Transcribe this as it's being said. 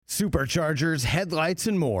superchargers, headlights,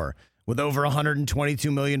 and more. With over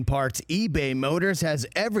 122 million parts, eBay Motors has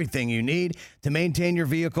everything you need to maintain your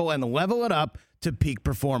vehicle and level it up to peak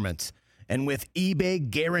performance. And with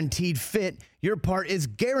eBay Guaranteed Fit, your part is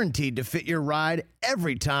guaranteed to fit your ride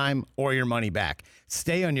every time or your money back.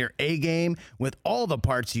 Stay on your A-game with all the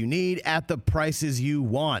parts you need at the prices you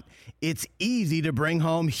want. It's easy to bring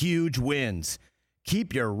home huge wins.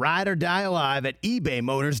 Keep your ride or die alive at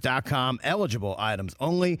ebaymotors.com. Eligible items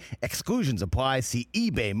only. Exclusions apply. See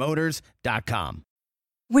ebaymotors.com.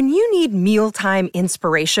 When you need mealtime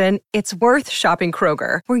inspiration, it's worth shopping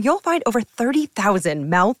Kroger, where you'll find over 30,000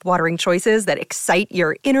 mouth-watering choices that excite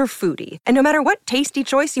your inner foodie. And no matter what tasty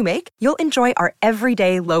choice you make, you'll enjoy our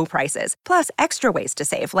everyday low prices, plus extra ways to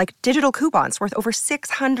save, like digital coupons worth over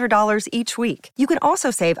 $600 each week. You can also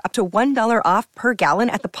save up to $1 off per gallon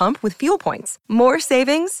at the pump with fuel points. More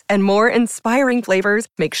savings and more inspiring flavors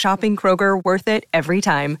make shopping Kroger worth it every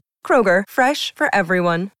time. Kroger, fresh for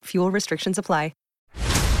everyone. Fuel restrictions apply.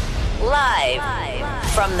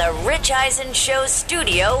 Live from the Rich Eisen Show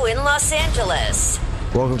studio in Los Angeles.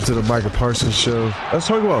 Welcome to the Michael Parsons Show. Let's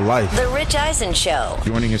talk about life. The Rich Eisen Show.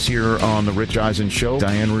 Joining us here on the Rich Eisen Show,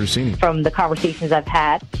 Diane Rossini. From the conversations I've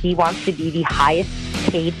had, he wants to be the highest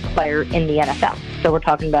paid player in the NFL. So we're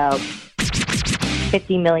talking about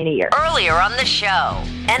 $50 million a year. Earlier on the show,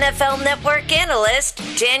 NFL Network analyst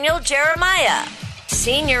Daniel Jeremiah.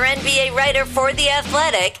 Senior NBA writer for The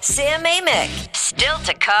Athletic, Sam Amick. Still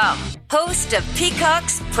to come, host of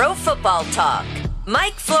Peacock's Pro Football Talk,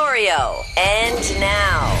 Mike Florio. And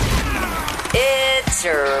now, it's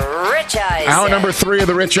Rich Eisen. Hour number 3 of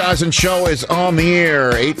the Rich Eisen Show is on the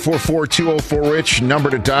air. 844-204-RICH, number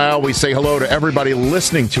to dial. We say hello to everybody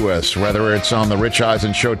listening to us, whether it's on the Rich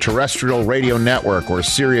Eisen Show terrestrial radio network or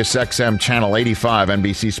Sirius XM Channel 85,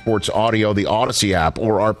 NBC Sports Audio, the Odyssey app,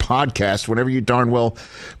 or our podcast. Whenever you darn well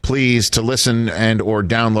please to listen and or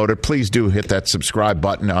download it, please do hit that subscribe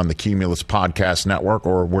button on the Cumulus Podcast Network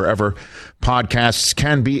or wherever podcasts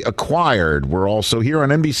can be acquired. We're also here on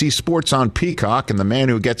NBC Sports on Peacock, and the man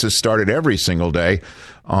who gets us started every single day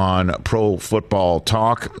on Pro Football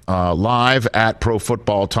Talk, live at Pro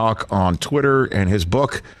Football Talk on Twitter, and his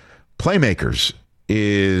book, Playmakers,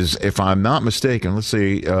 is, if I'm not mistaken, let's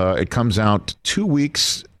see, it comes out 2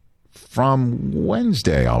 weeks from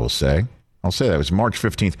Wednesday, I will say. I'll say that. It was March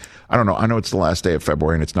 15th. I don't know. I know it's the last day of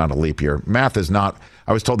February and it's not a leap year. Math is not.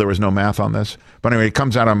 I was told there was no math on this. But anyway, it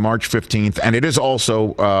comes out on March 15th. And it is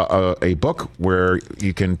also a book where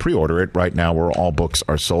you can pre-order it right now, where all books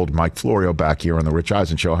are sold. Mike Florio back here on the Rich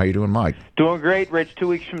Eisen Show. How you doing, Mike? Doing great, Rich. 2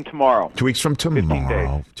 weeks from tomorrow. 2 weeks from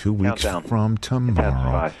tomorrow. 2 weeks Countdown. from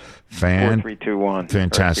tomorrow. 4, 3, 2, 1.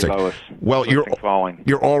 Fantastic. Well,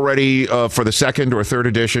 you're already for the second or third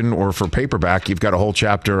edition, or for paperback, you've got a whole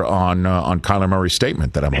chapter on Kyler Murray's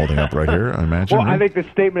statement that I'm holding up right here, I imagine. Well, I think the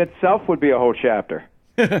statement itself would be a whole chapter.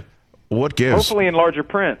 What gives? Hopefully in larger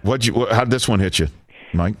print. How did this one hit you,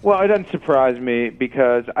 Mike? Well, it doesn't surprise me,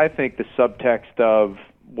 because I think the subtext of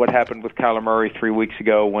what happened with Kyler Murray 3 weeks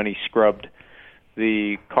ago when he scrubbed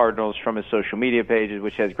the Cardinals from his social media pages,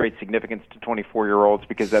 which has great significance to 24-year-olds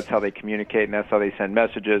because that's how they communicate and that's how they send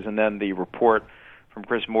messages. And then the report from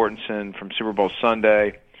Chris Mortensen from Super Bowl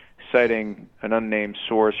Sunday citing an unnamed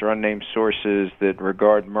source or unnamed sources that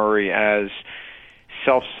regard Murray as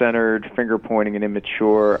self-centered, finger-pointing, and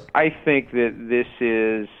immature. I think that this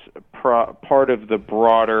is part of the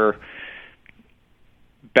broader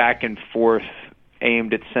back and forth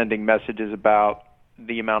aimed at sending messages about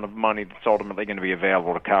the amount of money that's ultimately going to be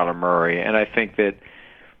available to Kyler Murray. And I think that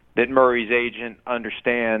Murray's agent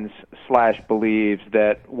understands / believes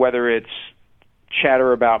that whether it's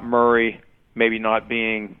chatter about Murray maybe not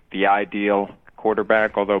being the ideal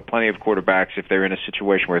quarterback, although plenty of quarterbacks, if they're in a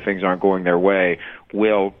situation where things aren't going their way,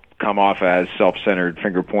 will come off as self-centered,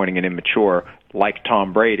 finger-pointing, and immature, like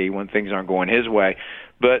Tom Brady when things aren't going his way.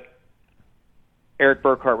 But Eric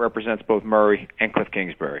Burkhart represents both Murray and Cliff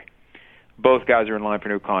Kingsbury. Both guys are in line for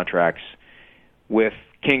new contracts. With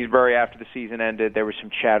Kingsbury, after the season ended, there was some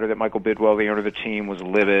chatter that Michael Bidwell, the owner of the team, was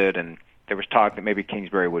livid, and there was talk that maybe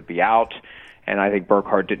Kingsbury would be out. And I think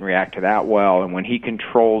Burkhart didn't react to that well. And when he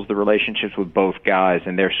controls the relationships with both guys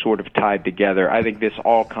and they're sort of tied together, I think this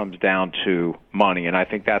all comes down to money. And I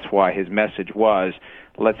think that's why his message was,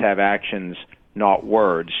 let's have actions, not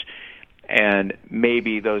words. And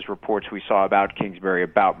maybe those reports we saw about Kingsbury,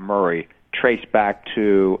 about Murray, trace back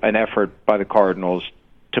to an effort by the Cardinals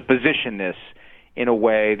to position this in a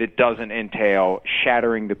way that doesn't entail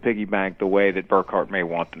shattering the piggy bank the way that Burkhart may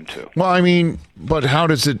want them to. Well, I mean, but how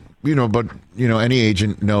does it, any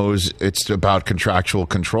agent knows it's about contractual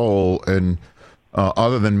control, and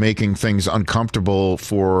other than making things uncomfortable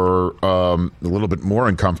for a little bit more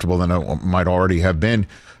uncomfortable than it might already have been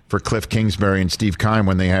for Cliff Kingsbury and Steve Keim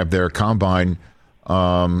when they have their combine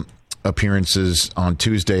appearances on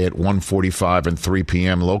Tuesday at 1:45 and 3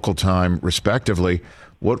 p.m. local time, respectively.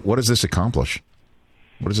 What does this accomplish?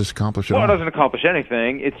 What does this accomplish at all? Well, it doesn't accomplish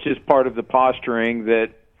anything. It's just part of the posturing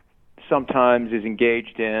that sometimes is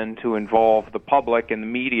engaged in to involve the public and the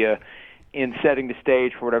media in setting the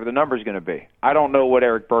stage for whatever the number is going to be. I don't know what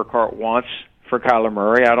Eric Burkhart wants for Kyler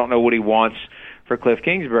Murray. I don't know what he wants for Cliff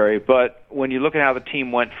Kingsbury. But when you look at how the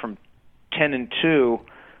team went from 10-2 to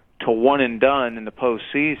 1-and-done in the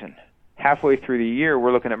postseason, halfway through the year,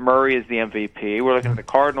 we're looking at Murray as the MVP. We're looking at the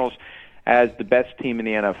Cardinals as the best team in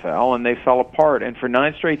the NFL, and they fell apart. And for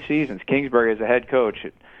 9 straight seasons, Kingsbury as a head coach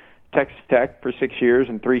at Texas Tech for 6 years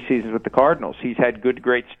and 3 seasons with the Cardinals. He's had good,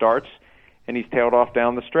 great starts, and he's tailed off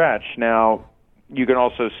down the stretch. Now, you can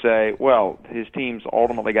also say, well, his team's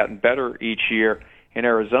ultimately gotten better each year in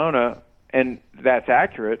Arizona, and that's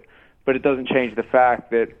accurate, but it doesn't change the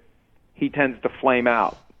fact that he tends to flame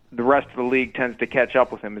out. The rest of the league tends to catch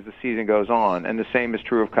up with him as the season goes on, and the same is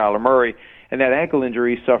true of Kyler Murray. And that ankle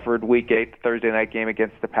injury he suffered Week 8, the Thursday night game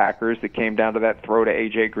against the Packers, that came down to that throw to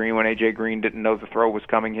A.J. Green when A.J. Green didn't know the throw was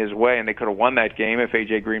coming his way, and they could have won that game if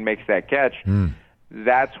A.J. Green makes that catch.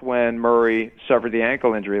 That's when Murray suffered the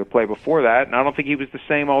ankle injury. The play before that, and I don't think he was the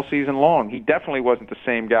same all season long. He definitely wasn't the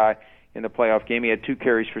same guy in the playoff game. He had 2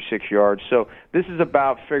 carries for 6 yards. So this is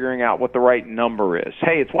about figuring out what the right number is.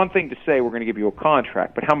 Hey, it's one thing to say we're going to give you a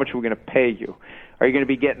contract, but how much are we going to pay you? Are you going to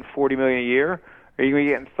be getting $40 million a year? Or are you going to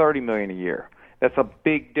be getting $30 million a year? That's a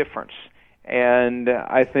big difference. And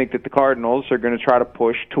I think that the Cardinals are going to try to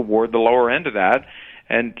push toward the lower end of that,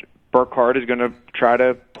 and Burkhart is going to try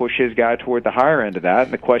to push his guy toward the higher end of that.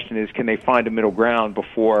 And the question is, can they find a middle ground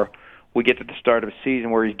before we get to the start of a season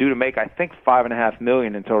where he's due to make, I think, $5.5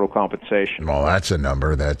 million in total compensation? Well, that's a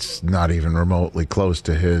number that's not even remotely close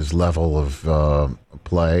to his level of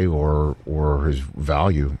play or his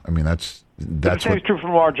value. I mean, that's the same is true for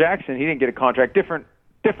Lamar Jackson. He didn't get a contract. Different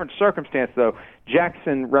circumstance, though.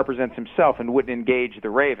 Jackson represents himself and wouldn't engage the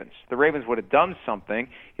Ravens. The Ravens would have done something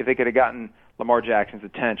if they could have gotten Lamar Jackson's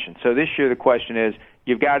attention. So this year the question is,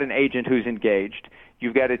 you've got an agent who's engaged.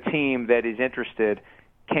 You've got a team that is interested.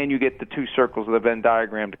 Can you get the 2 circles of the Venn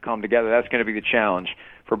diagram to come together? That's going to be the challenge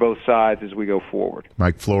for both sides as we go forward.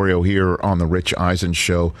 Mike Florio here on the Rich Eisen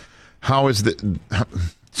Show.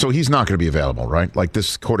 So he's not going to be available, right? Like,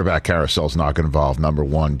 this quarterback carousel is not going to involve number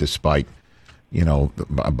one, despite,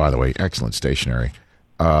 by the way, excellent stationery,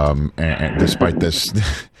 and despite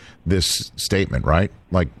this statement, right?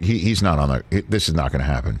 Like, he's not on this is not going to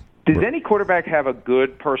happen. Does any quarterback have a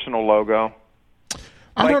good personal logo?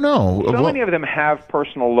 I don't know. So many of them have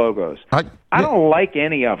personal logos. I don't like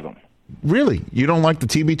any of them. Really? You don't like the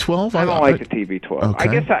TB12? I don't like the TB12. Okay.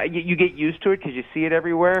 I guess you get used to it because you see it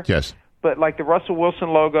everywhere. Yes. But like the Russell Wilson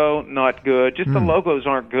logo, not good. Just the logos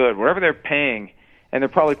aren't good. Whatever they're paying, and they're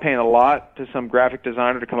probably paying a lot to some graphic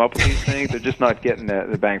designer to come up with these things, they're just not getting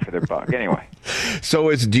the bang for their buck. Anyway.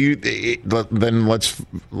 So then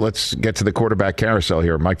let's get to the quarterback carousel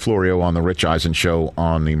here. Mike Florio on the Rich Eisen Show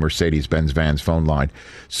on the Mercedes-Benz Vans phone line.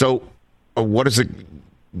 So what does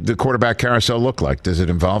the quarterback carousel look like? Does it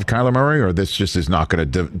involve Kyler Murray, or this just is not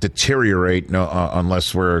going to deteriorate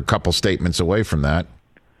unless we're a couple statements away from that?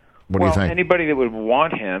 What do you think? Anybody that would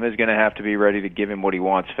want him is going to have to be ready to give him what he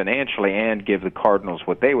wants financially and give the Cardinals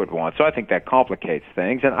what they would want. So I think that complicates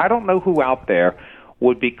things. And I don't know who out there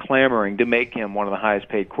would be clamoring to make him one of the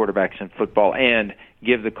highest-paid quarterbacks in football and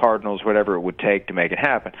give the Cardinals whatever it would take to make it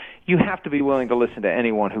happen. You have to be willing to listen to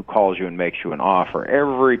anyone who calls you and makes you an offer.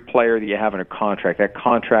 Every player that you have in a contract, that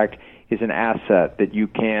contract is an asset that you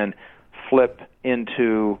can flip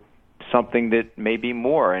into something that may be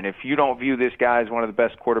more. And if you don't view this guy as one of the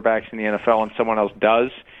best quarterbacks in the NFL and someone else does,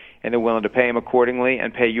 and they're willing to pay him accordingly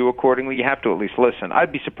and pay you accordingly, you have to at least listen.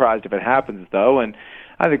 I'd be surprised if it happens, though, and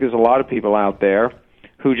I think there's a lot of people out there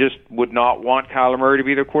who just would not want Kyler Murray to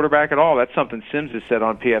be their quarterback at all. That's something Sims has said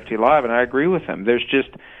on PFT Live, and I agree with him. There's just,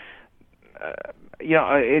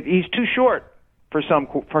 he's too short for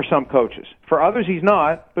some coaches. For others, he's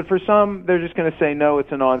not, but for some, they're just going to say, no,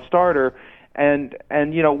 it's a non-starter. And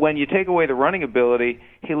when you take away the running ability,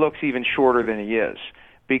 he looks even shorter than he is,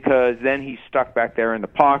 because then he's stuck back there in the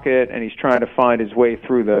pocket and he's trying to find his way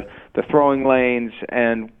through the throwing lanes,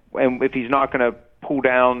 and if he's not going to pull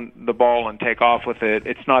down the ball and take off with it,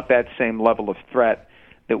 it's not that same level of threat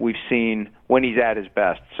that we've seen when he's at his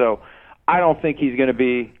best. So I don't think he's going to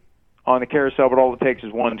be on the carousel, but all it takes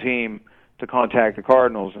is one team to contact the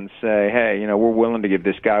Cardinals and say, hey, we're willing to give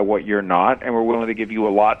this guy what you're not, and we're willing to give you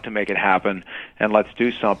a lot to make it happen, and let's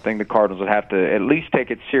do something, the Cardinals would have to at least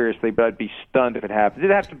take it seriously, but I'd be stunned if it happens.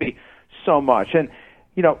 It'd have to be so much. And,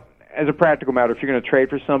 as a practical matter, if you're going to trade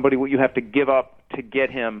for somebody, what you have to give up to get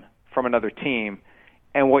him from another team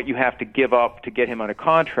and what you have to give up to get him on a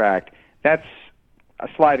contract, that's a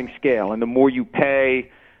sliding scale. And the more you pay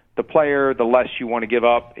the player, the less you want to give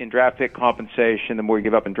up in draft pick compensation. The more you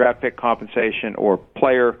give up in draft pick compensation or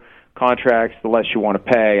player contracts, the less you want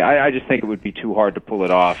to pay. I just think it would be too hard to pull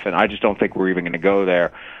it off, and I just don't think we're even going to go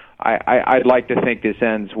there. I'd like to think this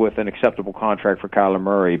ends with an acceptable contract for Kyler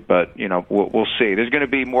Murray, but we'll see. There's going to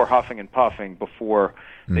be more huffing and puffing before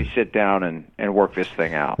they sit down and work this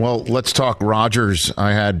thing out. Well, let's talk Rodgers.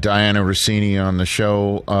 I had Diana Rossini on the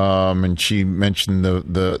show, and she mentioned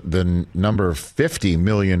the number of $50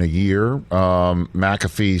 million a year.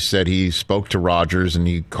 McAfee said he spoke to Rodgers, and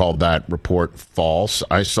he called that report false.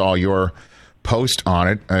 I saw your post on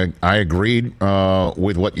it. I agreed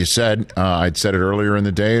with what you said. I'd said it earlier in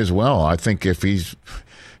the day as well. I think if he's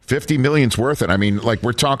 $50 million's worth it. I mean,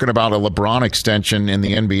 we're talking about a LeBron extension in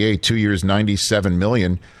the NBA, 2 years, $97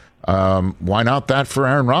 million. Why not that for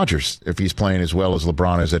Aaron Rodgers if he's playing as well as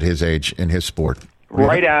LeBron is at his age in his sport?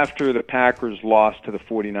 Right after the Packers lost to the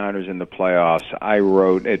 49ers in the playoffs, I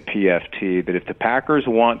wrote at PFT that if the Packers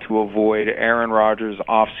want to avoid Aaron Rodgers'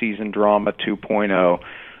 offseason drama 2.0,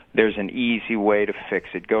 there's an easy way to fix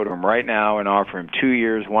it. Go to him right now and offer him 2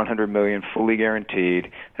 years, $100 million, fully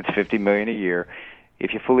guaranteed. That's $50 million a year.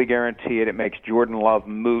 If you fully guarantee it, it makes Jordan Love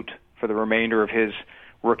moot for the remainder of his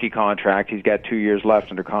rookie contract. He's got 2 years left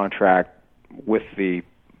under contract with the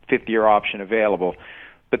fifth-year option available.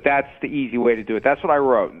 But that's the easy way to do it. That's what I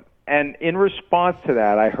wrote. And in response to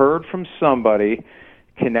that, I heard from somebody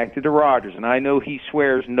connected to Rodgers, and I know he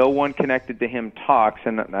swears no one connected to him talks,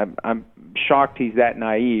 and I'm shocked he's that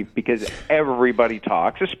naive because everybody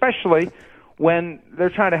talks, especially when they're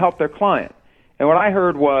trying to help their client. And what I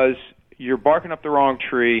heard was, you're barking up the wrong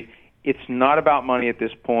tree. It's not about money at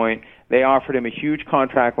this point. They offered him a huge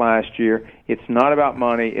contract last year. It's not about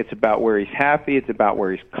money. It's about where he's happy. It's about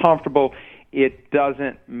where he's comfortable. It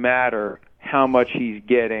doesn't matter how much he's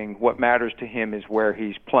getting. What matters to him is where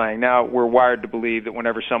he's playing. Now, we're wired to believe that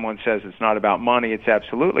whenever someone says it's not about money, it's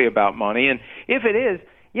absolutely about money. And if it is,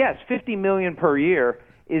 yes, $50 million per year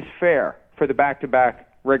is fair for the back-to-back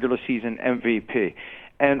regular season MVP.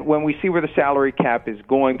 And when we see where the salary cap is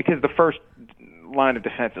going, because the first line of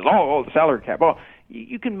defense is, the salary cap. Oh,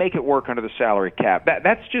 you can make it work under the salary cap.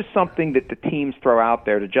 That's just something that the teams throw out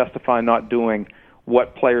there to justify not doing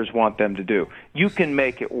what players want them to do. You can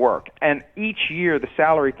make it work. And each year the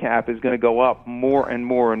salary cap is going to go up more and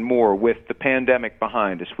more and more with the pandemic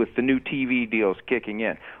behind us, with the new TV deals kicking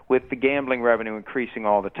in, with the gambling revenue increasing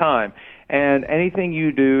all the time. And anything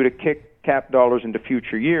you do to kick cap dollars into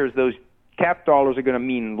future years, those cap dollars are going to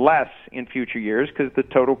mean less in future years because the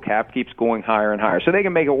total cap keeps going higher and higher. So they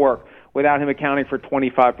can make it work without him accounting for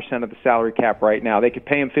 25% of the salary cap right now. They could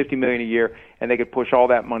pay him $50 million a year, and they could push all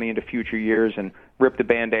that money into future years and rip the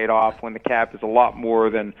Band-Aid off when the cap is a lot more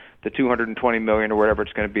than the $220 million or whatever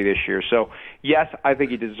it's going to be this year. So, yes, I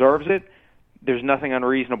think he deserves it. There's nothing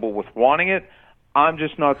unreasonable with wanting it. I'm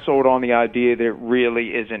just not sold on the idea that it really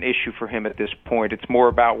is an issue for him at this point. It's more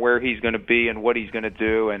about where he's going to be and what he's going to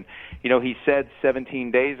do. And, he said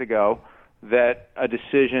 17 days ago that a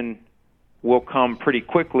decision will come pretty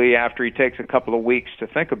quickly after he takes a couple of weeks to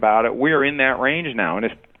think about it. We're in that range now,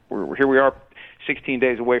 and here we are 16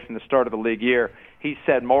 days away from the start of the league year. He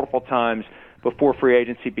said multiple times before free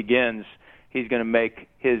agency begins he's going to make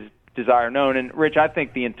his desire known. And, Rich, I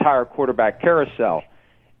think the entire quarterback carousel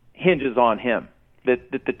hinges on him,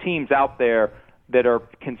 that the teams out there that are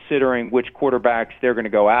considering which quarterbacks they're going to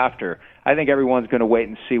go after, I think everyone's going to wait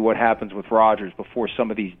and see what happens with Rodgers before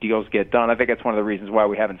some of these deals get done. I think that's one of the reasons why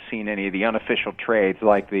we haven't seen any of the unofficial trades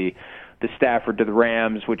like the Stafford to the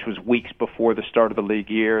Rams, which was weeks before the start of the league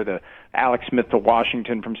year, the Alex Smith to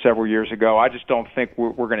Washington from several years ago. I just don't think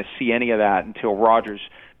we're going to see any of that until Rodgers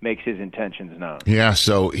makes his intentions known. Yeah,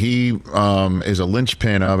 so he is a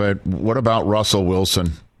linchpin of it. What about Russell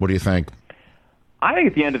Wilson? What do you think? I think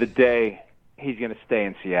at the end of the day, he's going to stay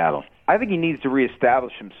in Seattle. I think he needs to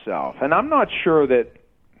reestablish himself. And I'm not sure that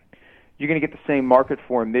you're going to get the same market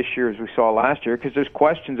for him this year as we saw last year because there's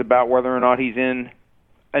questions about whether or not he's in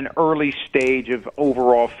an early stage of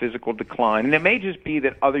overall physical decline. And it may just be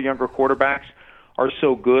that other younger quarterbacks are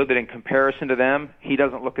so good that in comparison to them, he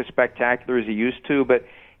doesn't look as spectacular as he used to, but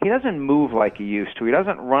he doesn't move like he used to. He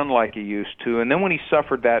doesn't run like he used to. And then when he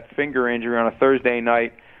suffered that finger injury on a Thursday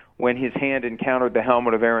night when his hand encountered the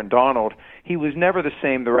helmet of Aaron Donald, he was never the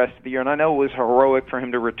same the rest of the year. And I know it was heroic for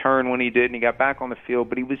him to return when he did and he got back on the field,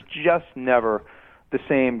 but he was just never the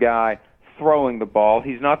same guy throwing the ball.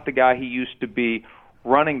 He's not the guy he used to be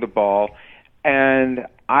running the ball. And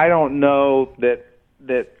I don't know that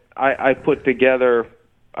I put together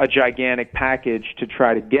a gigantic package to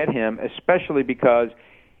try to get him, especially because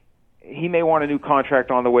he may want a new contract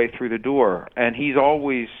on the way through the door. And he's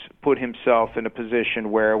always put himself in a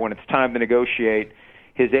position where when it's time to negotiate,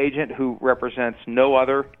 his agent, who represents no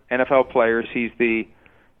other NFL players, he's the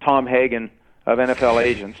Tom Hagen of NFL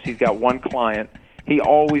agents. He's got one client. He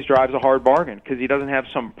always drives a hard bargain because he doesn't have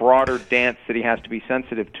some broader dance that he has to be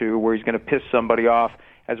sensitive to where he's going to piss somebody off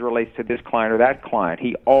as it relates to this client or that client.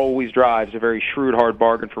 He always drives a very shrewd, hard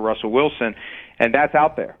bargain for Russell Wilson, and that's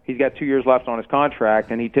out there. He's got 2 years left on his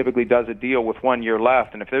contract, and he typically does a deal with 1 year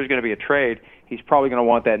left, and if there's going to be a trade, he's probably going to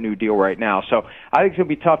want that new deal right now. So I think it's going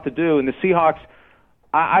to be tough to do, and the Seahawks,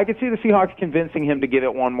 I could see the Seahawks convincing him to give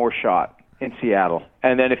it one more shot in Seattle,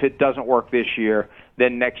 and then if it doesn't work this year,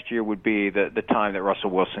 then next year would be the time that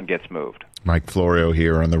Russell Wilson gets moved. Mike Florio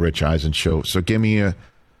here on the Rich Eisen Show. So give me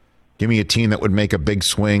a team that would make a big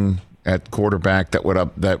swing at quarterback that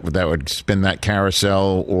would spin that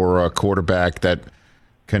carousel, or a quarterback that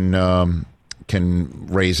can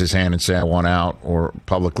raise his hand and say I want out, or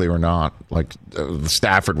publicly or not. Like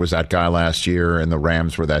Stafford was that guy last year, and the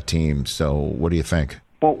Rams were that team. So what do you think?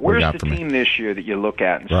 Well, where's the team this year that you look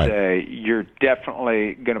at and say you're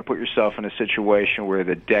definitely going to put yourself in a situation where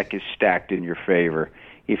the deck is stacked in your favor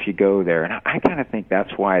if you go there? And I kind of think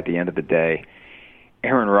that's why at the end of the day,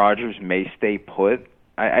 Aaron Rodgers may stay put.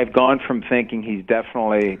 I've gone from thinking he's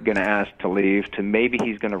definitely going to ask to leave to maybe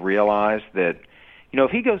he's going to realize that,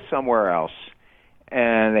 if he goes somewhere else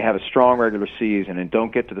and they have a strong regular season and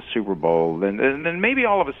don't get to the Super Bowl, then maybe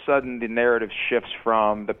all of a sudden the narrative shifts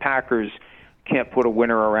from the Packers can't put a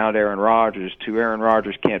winner around Aaron Rodgers to Aaron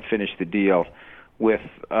Rodgers can't finish the deal with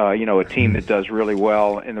a team that does really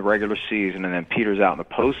well in the regular season and then peters out in the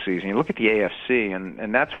postseason. You look at the AFC,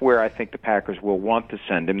 and that's where I think the Packers will want to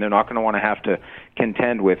send him. They're not going to want to have to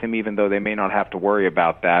contend with him, even though they may not have to worry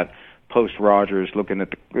about that post-Rodgers, looking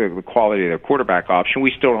at the quality of their quarterback option.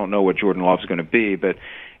 We still don't know what Jordan Love's going to be, but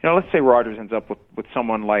let's say Rodgers ends up with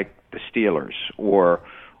someone like the Steelers or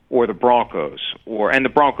the Broncos, and the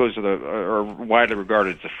Broncos are widely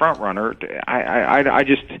regarded as the front runner. I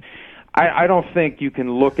don't think you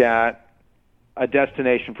can look at a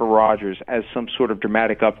destination for Rodgers as some sort of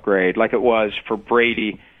dramatic upgrade like it was for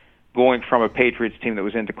Brady going from a Patriots team that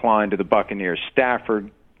was in decline to the Buccaneers,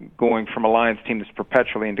 Stafford going from a Lions team that's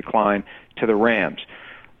perpetually in decline to the Rams.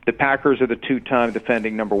 The Packers are the two-time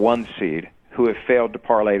defending number one seed who have failed to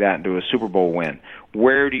parlay that into a Super Bowl win.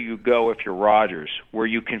 Where do you go if you're Rodgers, where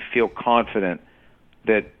you can feel confident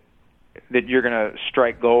that you're going to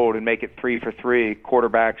strike gold and make it 3 for 3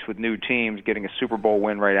 quarterbacks with new teams getting a Super Bowl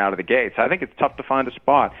win right out of the gates? I think it's tough to find a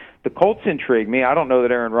spot. The Colts intrigue me. I don't know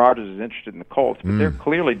that Aaron Rodgers is interested in the Colts, but they're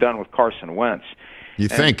clearly done with Carson Wentz. You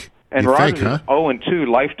think? And Rodgers is 0-2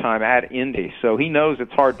 lifetime at Indy, so he knows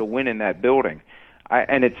it's hard to win in that building.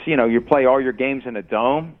 And it's, you play all your games in a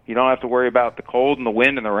dome. You don't have to worry about the cold and the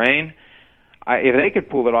wind and the rain. If they could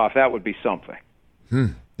pull it off, that would be something.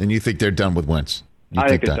 And you think they're done with Wentz? I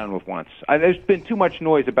think they're done with Wentz. There's been too much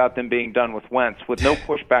noise about them being done with Wentz, with no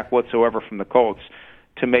pushback whatsoever from the Colts,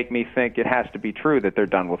 to make me think it has to be true that they're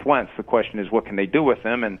done with Wentz. The question is, what can they do with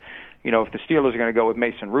him? And if the Steelers are going to go with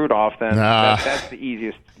Mason Rudolph, then that's the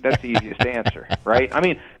easiest. That's the easiest answer, right? I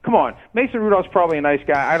mean, come on. Mason Rudolph's probably a nice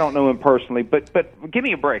guy. I don't know him personally, but give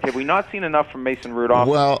me a break. Have we not seen enough from Mason Rudolph?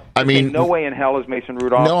 Well, I mean, no way in hell is Mason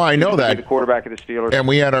Rudolph. No, I know that. The quarterback of the Steelers. And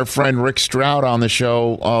we had our friend Rick Stroud on the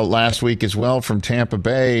show last week as well from Tampa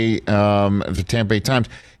Bay, the Tampa Bay Times.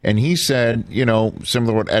 And he said, similar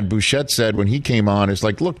to what Ed Bouchette said when he came on, is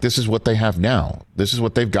like, look, this is what they have now. This is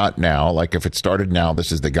what they've got now. Like, if it started now,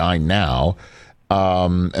 this is the guy now.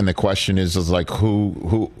 And the question is like,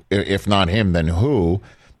 who, if not him, then who?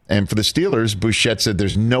 And for the Steelers, Bouchette said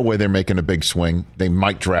there's no way they're making a big swing. They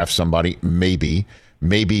might draft somebody, maybe,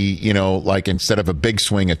 like instead of a big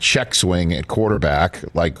swing, a check swing at quarterback,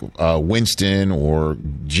 like Winston or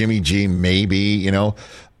Jimmy G, maybe,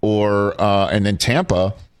 or and then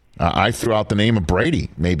Tampa. I threw out the name of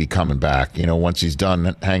Brady maybe coming back, once he's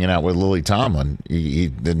done hanging out with Lily Tomlin. He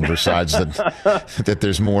then decides that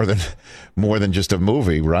there's more than just a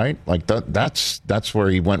movie, right? Like that's where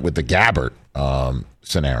he went with the Gabbert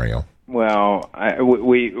scenario. Well,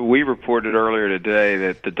 we reported earlier today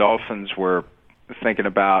that the Dolphins were thinking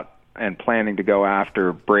about and planning to go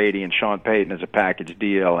after Brady and Sean Payton as a package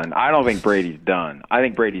deal, and I don't think Brady's done. I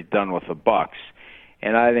think Brady's done with the Bucs.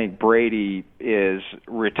 and I think Brady is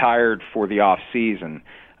retired for the off season.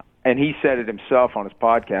 And he said it himself on his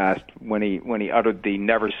podcast when he uttered the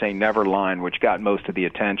 "never say never" line, which got most of the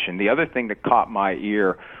attention. The other thing that caught my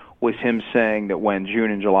ear was him saying that when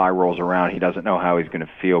June and July rolls around, he doesn't know how he's going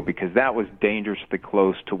to feel, because that was dangerously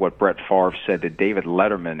close to what Brett Favre said to David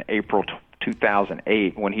Letterman April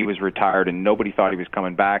 2008 when he was retired and nobody thought he was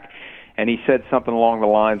coming back. And he said something along the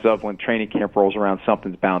lines of, when training camp rolls around,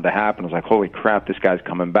 something's bound to happen. I was like, holy crap, this guy's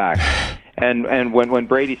coming back. And when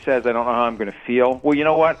Brady says, I don't know how I'm going to feel, well, you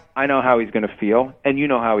know what? I know how he's going to feel, and you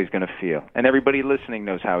know how he's going to feel. And everybody listening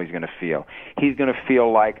knows how he's going to feel. He's going to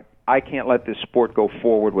feel like, I can't let this sport go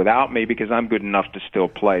forward without me because I'm good enough to still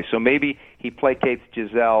play. So maybe he placates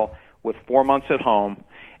Giselle with 4 months at home,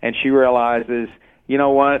 and she realizes, you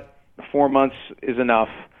know what, 4 months is enough.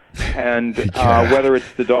 And whether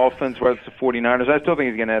it's the Dolphins, whether it's the 49ers, I still think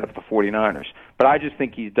he's going to end up with the 49ers. But I just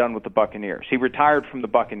think he's done with the Buccaneers. He retired from the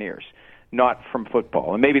Buccaneers, not from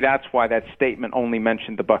football. And maybe that's why that statement only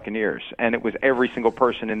mentioned the Buccaneers, and it was every single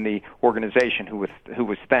person in the organization who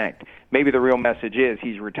was thanked. Maybe the real message is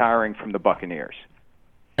he's retiring from the Buccaneers.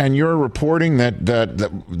 And you're reporting that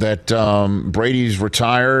Brady's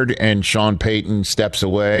retired and Sean Payton steps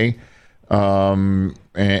away, and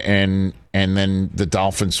then the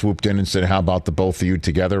Dolphins swooped in and said, how about the both of you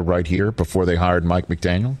together right here before they hired Mike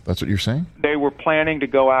McDaniel? That's what you're saying? They were planning to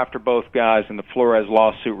go after both guys, and the Flores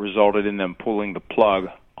lawsuit resulted in them pulling the plug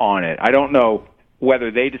on it. I don't know whether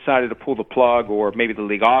they decided to pull the plug or maybe the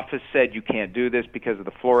league office said you can't do this because of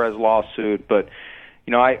the Flores lawsuit. But,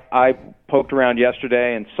 you know, I poked around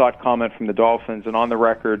yesterday and sought comment from the Dolphins, and on the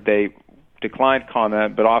record they declined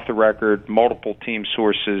comment, but off the record, multiple team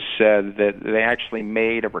sources said that they actually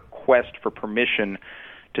made a request for permission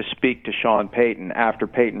to speak to Sean Payton after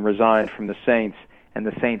Payton resigned from the Saints, and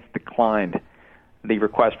the Saints declined the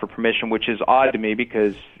request for permission, which is odd to me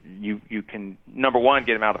because you can, number one,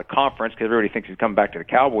 get him out of the conference because everybody thinks he's coming back to the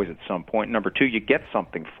Cowboys at some point. Number two, you get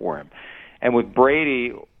something for him. And with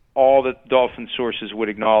Brady, all that Dolphin sources would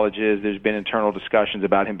acknowledge is there's been internal discussions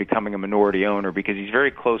about him becoming a minority owner because he's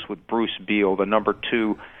very close with Bruce Beal, the number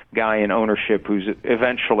 2 guy in ownership who's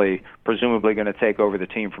eventually, presumably, going to take over the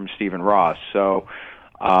team from Stephen Ross. So,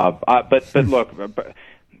 but look,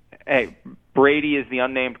 hey, Brady is the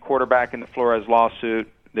unnamed quarterback in the Flores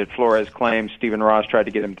lawsuit that Flores claims Stephen Ross tried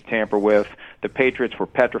to get him to tamper with. The Patriots were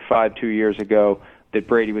petrified 2 years ago that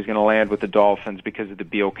Brady was going to land with the Dolphins because of the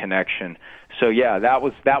Beal connection. So, yeah, that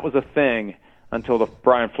was a thing until the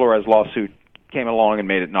Brian Flores lawsuit came along and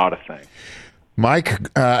made it not a thing. Mike,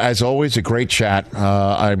 as always, a great chat.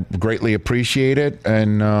 I greatly appreciate it,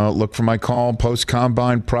 and look for my call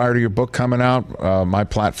post-Combine prior to your book coming out. My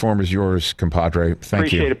platform is yours, compadre.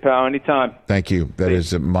 Thank you. Appreciate it, pal. Anytime. Thank you. That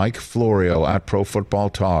is Mike Florio at Pro Football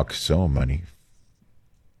Talk. So many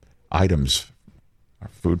items,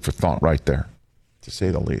 food for thought right there, to say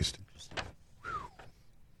the least.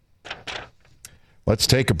 Let's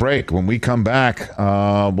take a break. When we come back,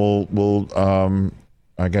 we'll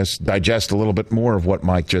I guess, digest a little bit more of what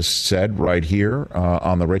Mike just said right here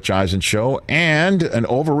on the Rich Eisen Show, and an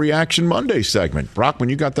Overreaction Monday segment. Brock, when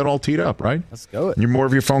you got that all teed up, right? Let's go. More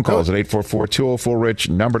of your phone calls at 844-204-RICH,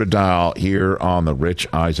 number to dial here on the Rich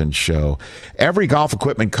Eisen Show. Every golf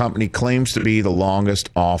equipment company claims to be the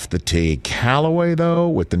longest off the tee. Callaway, though,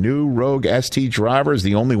 with the new Rogue ST driver, is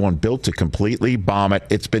the only one built to completely bomb it.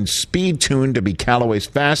 It's been speed-tuned to be Callaway's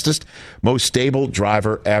fastest, most stable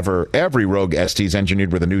driver ever. Every Rogue ST is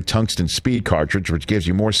engineered with a new tungsten speed cartridge, which gives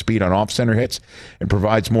you more speed on off-center hits and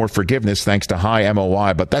provides more forgiveness thanks to high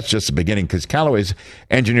MOI. But that's just the beginning, because Callaway's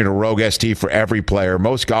engineered a Rogue ST for every player.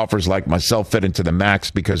 Most golfers like myself fit into the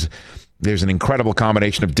Max because there's an incredible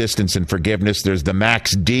combination of distance and forgiveness. There's the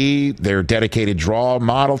Max D, their dedicated draw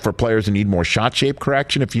model for players who need more shot shape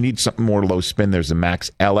correction. If you need something more low spin, there's the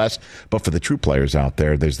Max LS. But for the true players out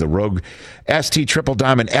there, there's the Rogue ST Triple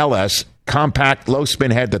Diamond LS, compact, low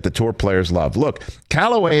spin head that the tour players love. Look,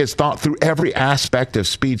 Callaway has thought through every aspect of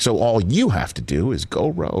speed, so all you have to do is go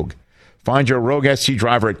Rogue. Find your Rogue ST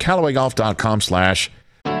driver at CallawayGolf.com/.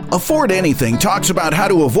 Afford Anything talks about how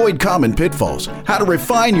to avoid common pitfalls, how to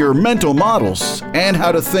refine your mental models, and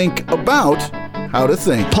how to think about how to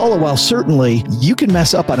think. Paula, while certainly you can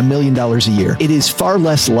mess up on $1 million a year, it is far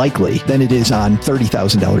less likely than it is on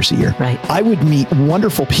 $30,000 a year. Right. I would meet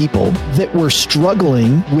wonderful people that were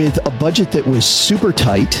struggling with a budget that was super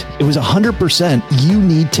tight. It was 100%. You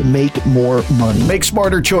need to make more money. Make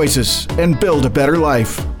smarter choices and build a better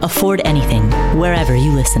life. Afford Anything, wherever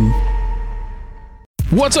you listen.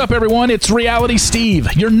 What's up, everyone? It's Reality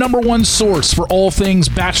Steve, your number one source for all things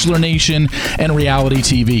Bachelor Nation and reality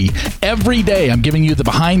TV. Every day, I'm giving you the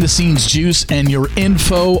behind-the-scenes juice and your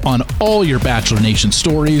info on all your Bachelor Nation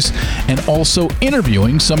stories, and also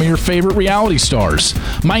interviewing some of your favorite reality stars.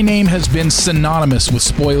 My name has been synonymous with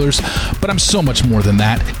spoilers, but I'm so much more than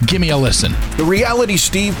that. Give me a listen. The Reality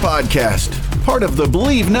Steve Podcast, part of the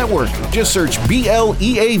Believe Network. Just search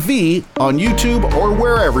BLEAV on YouTube or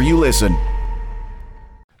wherever you listen.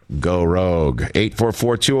 Go Rogue.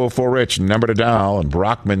 844-204-RICH, number to dial, and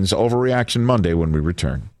Brockman's Overreaction Monday when we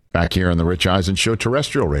return. Back here on the Rich Eisen Show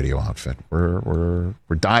terrestrial radio outfit. We're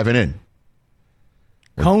diving in.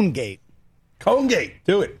 Conegate.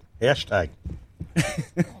 Do it. Hashtag.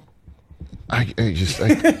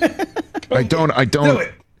 I don't. Do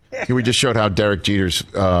it. We just showed how Derek Jeter's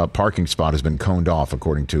parking spot has been coned off,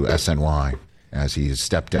 according to SNY, as he has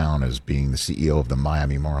stepped down as being the CEO of the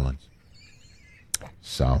Miami Marlins.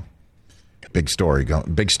 So, big story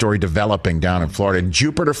developing down in Florida. In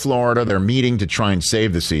Jupiter, Florida, they're meeting to try and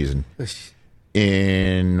save the season.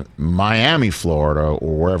 In Miami, Florida,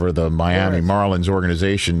 or wherever the Miami Marlins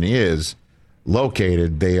organization is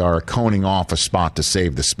located, they are coning off a spot to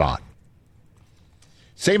save the spot.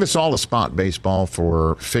 Save us all a spot, baseball,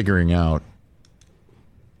 for figuring out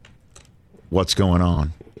what's going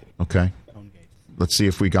on. Okay? Let's see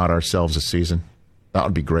if we got ourselves a season. That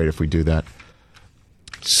would be great if we do that.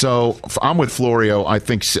 So I'm with Florio. I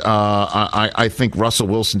think I think Russell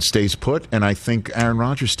Wilson stays put, and I think Aaron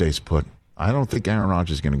Rodgers stays put. I don't think Aaron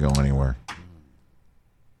Rodgers is going to go anywhere.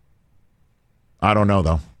 I don't know,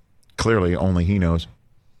 though. Clearly, only he knows.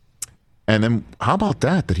 And then how about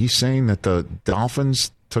that he's saying that the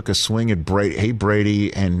Dolphins took a swing at Brady. Hey,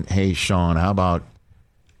 Brady, and hey, Sean, how about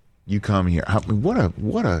you come here? What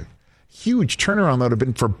a huge turnaround that would have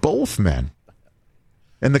been for both men.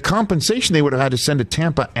 And the compensation they would have had to send to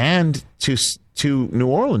Tampa and to New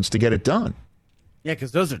Orleans to get it done. Yeah,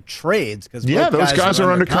 because those are trades. Those guys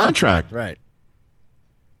are under contract. Right.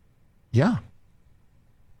 Yeah.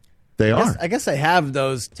 They are. I guess I have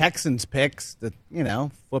those Texans picks that,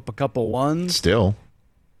 flip a couple ones. Still,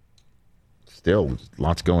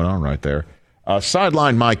 lots going on right there.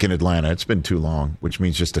 Sideline Mike in Atlanta. It's been too long, which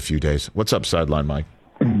means just a few days. What's up, Sideline Mike?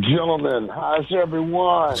 Gentlemen, how's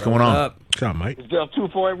everyone? What's going on? What's up, Mike? Is there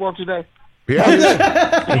 248 work today?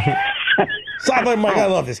 Yeah. Sideline Mike, I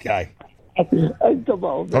love this guy. Hey, come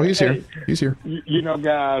on, man. Oh, he's here. He's here.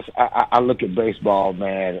 Guys, I look at baseball,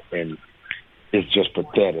 man, and it's just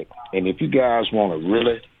pathetic. And if you guys want to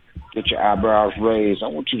really get your eyebrows raised, I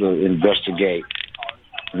want you to investigate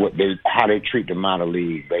how they treat the minor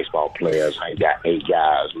league baseball players. How you got 8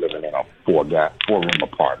 guys living in a 4-room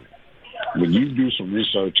apartment. When you do some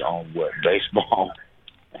research on what baseball,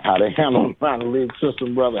 how they handle the minor league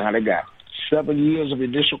system, brother, how they got 7 years of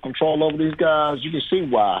initial control over these guys, you can see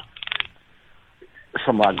why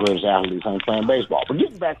some of our greatest athletes ain't playing baseball. But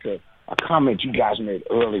getting back to a comment you guys made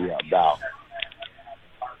earlier about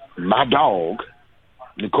my dog,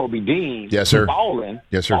 N'Kobe Dean, yes, sir. Balling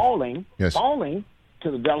to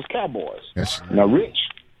the Dallas Cowboys. Yes. Now, Rich,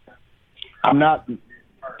 I'm not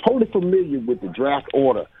totally familiar with the draft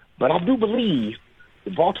order, but I do believe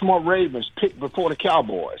the Baltimore Ravens picked before the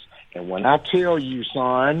Cowboys. And when I tell you,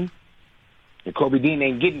 son, N'Kobe Dean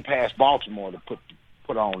ain't getting past Baltimore to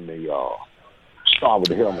put on the star with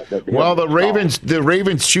the helmet. The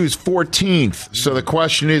Ravens choose 14th. So the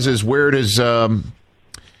question is where does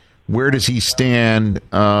he stand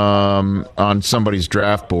on somebody's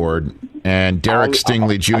draft board? And Derek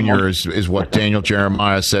Stingley Jr. is what Daniel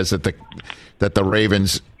Jeremiah says that the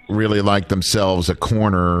Ravens really like themselves a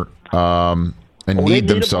corner and need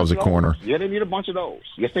themselves a corner. Yeah, they need a bunch of those.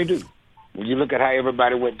 Yes, they do. When you look at how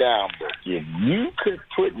everybody went down, but if you could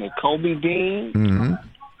put N'Kobe Dean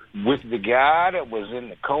with the guy that was in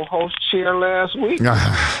the co-host chair last week,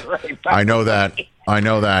 I know that.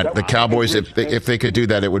 The Cowboys, if they could do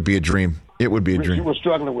that, it would be a dream. It would be a dream. You were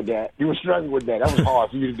struggling with that. That was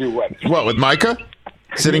hard for you to do what? What, with Micah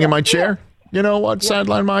sitting in my chair? You know what,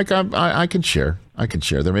 Sideline Mike, I can share.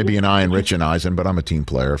 There may be an I in Rich and Eisen, but I'm a team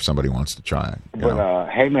player if somebody wants to try it. But,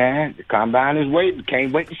 hey, man, the combine is waiting.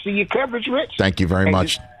 Can't wait to see your coverage, Rich. Thank you very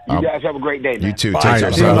much. You guys have a great day, man. You too. Bye. Take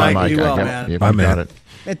care, Sideline Mike. Man. Got it.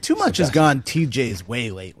 Man, too much has gone TJ's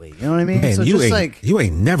way lately. You know what I mean? Man, so you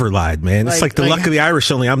ain't never lied, man. It's like the luck of the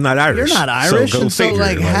Irish, only I'm not Irish. You're not Irish. So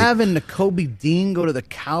having N'Kobe Dean go to the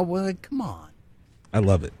Cowboys, come on. I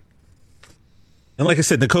love it. And like I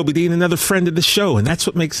said, N'Kobe Dean, another friend of the show, and that's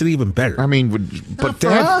what makes it even better. I mean, but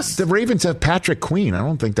the Ravens have Patrick Queen. I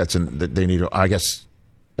don't think that they need. I guess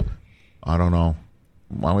I don't know.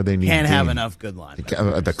 Why would they need Can't have Dean? enough good line.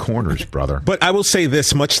 At the corners, brother. But I will say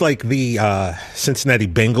this, much like the Cincinnati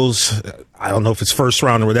Bengals, I don't know if it's first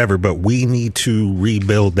round or whatever, but we need to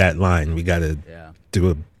rebuild that line. We got to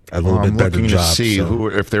do a little bit better looking job. to see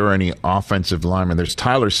if there are any offensive linemen. There's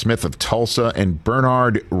Tyler Smith of Tulsa and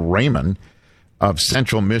Bernard Raymond of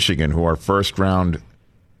Central Michigan, who are first-round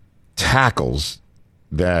tackles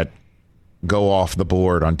that go off the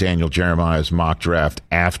board on Daniel Jeremiah's mock draft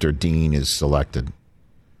after Dean is selected.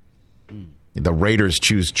 The Raiders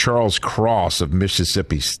choose Charles Cross of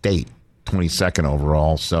Mississippi State, 22nd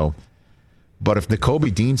overall. So, but if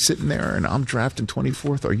Nakobe Dean's sitting there and I'm drafting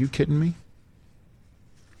 24th, are you kidding me?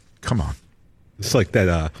 Come on. It's like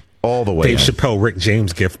that all the way Dave Chappelle, Rick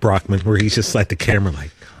James gift, Brockman, where he's just like the camera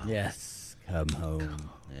like, yes, come home.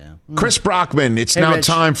 Chris Brockman, it's Hey, now Rich.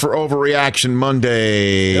 time for Overreaction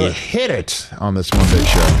Monday. Do it. Hit it on this Monday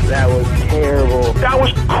show. That was terrible. That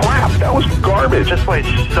was crap. That was garbage. This place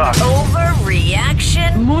sucks.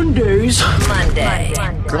 Overreaction Mondays. Monday.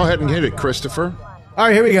 Go ahead and hit it, Christopher. All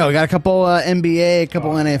right, here we go. We got a couple NBA, a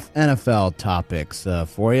couple NFL topics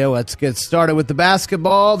for you. Let's get started with the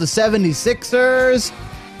basketball. The 76ers,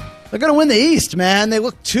 they're going to win the East, man. They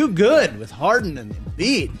look too good with Harden and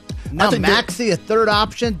Embiid. Now Maxey, a third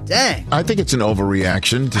option. Dang. I think it's an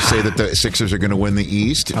overreaction to say that the Sixers are going to win the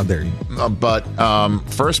East. How dare you? But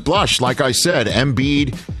first blush, like I said,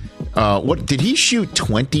 Embiid, what did he shoot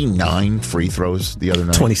 29 free throws the other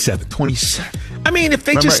night? 27. 27. I mean, if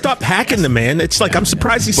they just stop hacking the man, it's like I'm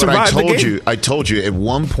surprised he survived the game. I told you at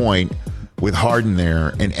one point with Harden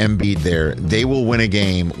there and Embiid there, they will win a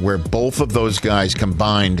game where both of those guys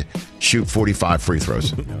combined shoot 45 free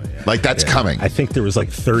throws. Like that's coming. I think there was like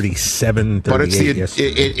 37, 38 But yesterday.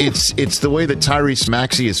 it's the way that Tyrese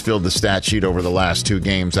Maxey has filled the stat sheet over the last two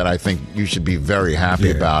games that I think you should be very happy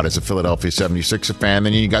about as a Philadelphia 76er fan.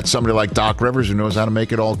 Then you got somebody like Doc Rivers who knows how to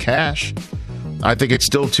make it all cash. I think it's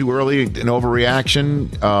still too early, an overreaction,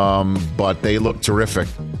 but they look terrific.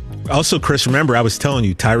 Also, Chris, remember I was telling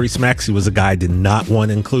you Tyrese Maxey was a guy I did not want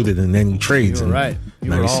included in any trades. You were right.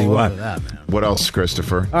 Now you see why. That, man. What else,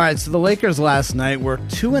 Christopher? All right, so the Lakers last night were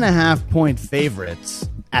 2.5-point favorites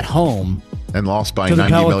at home. And lost by to the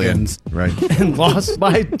 90 million. Pelicans. Right. And lost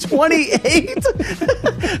by 28.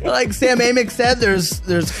 Like Sam Amick said,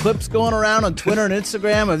 there's clips going around on Twitter and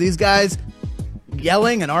Instagram of these guys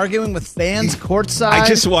yelling and arguing with fans courtside. I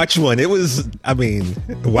just watched one. It was, I mean,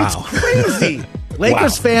 wow. It's crazy.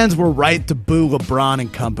 Lakers fans were right to boo LeBron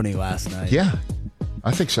and company last night. Yeah,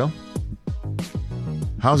 I think so.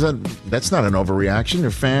 How's that? That's not an overreaction.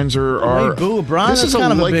 Their fans are boo LeBron. That's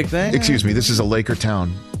kind of a big thing. Excuse me. This is a Laker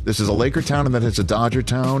town. This is a Laker town, and then it's a Dodger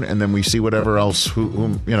town, and then we see whatever else.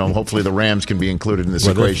 Who hopefully the Rams can be included in this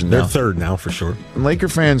equation. They're now. third now for sure. And Laker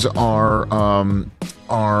fans are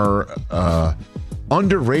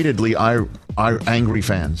underratedly angry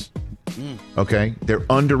fans. Okay, they're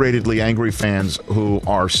underratedly angry fans who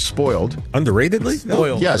are spoiled. Underratedly?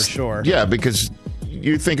 Spoiled, yes, for sure. Yeah, because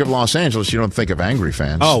you think of Los Angeles, you don't think of angry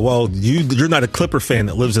fans. Oh well, you're not a Clipper fan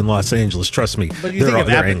that lives in Los Angeles. Trust me. But you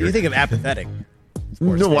think of apathetic.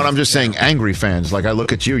 No, what I'm just saying, angry fans. Like I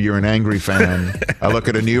look at you, you're an angry fan. I look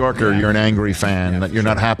at a New Yorker, you're an angry fan. You're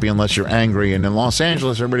not happy unless you're angry. And in Los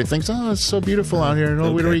Angeles, everybody thinks, oh, it's so beautiful out here.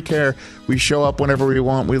 No, we don't really care. We show up whenever we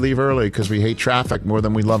want. We leave early because we hate traffic more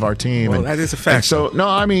than we love our team. Well, that is a fact. And so, no,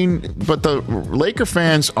 I mean, but the Laker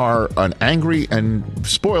fans are an angry and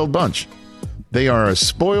spoiled bunch. They are a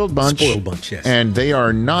spoiled bunch. Spoiled bunch, yes. And they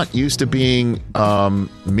are not used to being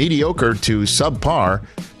mediocre to subpar.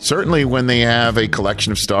 Certainly when they have a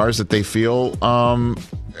collection of stars that they feel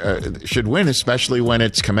should win, especially when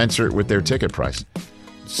it's commensurate with their ticket price.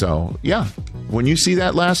 So, yeah, when you see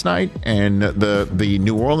that last night and the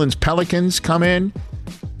New Orleans Pelicans come in,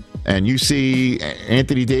 and you see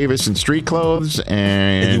Anthony Davis in street clothes,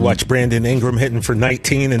 and you watch Brandon Ingram hitting for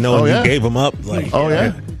 19 and knowing you gave him up. Like,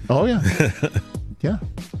 yeah.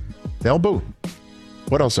 They'll boo.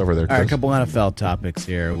 What else over there, Chris? All right, a couple NFL topics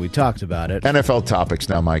here. We talked about it. NFL topiks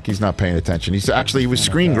now, Mike. He's not paying attention. He was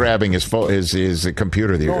screen grabbing his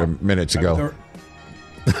computer minutes ago.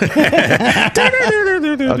 Okay,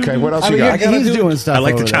 what else you got? He's doing stuff. I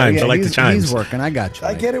like the chimes. Yeah, I like the chimes. He's working. I got you.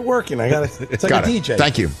 I get it working. It's like Got a it. DJ.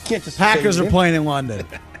 Thank you. Can't just Packers are playing in London.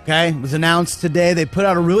 Okay, it was announced today. They put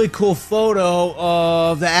out a really cool photo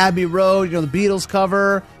of the Abbey Road, the Beatles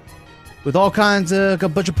cover, with all kinds of a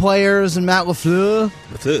bunch of players and Matt LaFleur.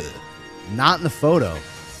 Not in the photo.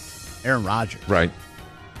 Aaron Rodgers. Right.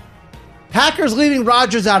 Packers leaving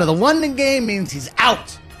Rodgers out of the London game means he's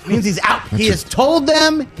out. Means he's out. He has told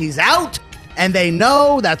them he's out, and they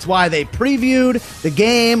know. That's why they previewed the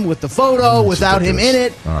game with the photo without him in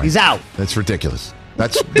it. Right. He's out. That's ridiculous.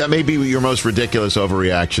 That may be your most ridiculous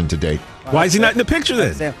overreaction to date. Why is he not in the picture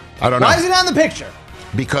then? I don't know. Why is he not in the picture?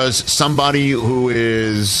 Because somebody who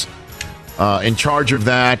is in charge of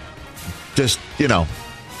that, just, Yeah,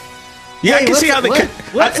 Hey, I can see how they could.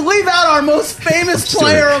 Let's leave out our most famous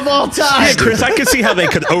player of all time. Yeah, Chris, I can see how they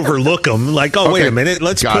could overlook him. Like, wait a minute,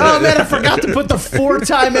 let's put Oh, man, I forgot to put the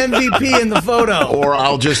 4-time MVP in the photo. Or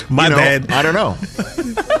I'll just, bad. I don't know.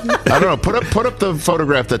 Put up the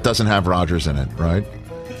photograph that doesn't have Rodgers in it, right?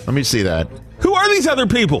 Let me see that. Who are these other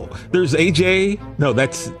people? There's AJ. No,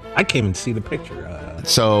 I can't even see the picture.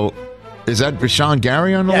 So, is that Rashawn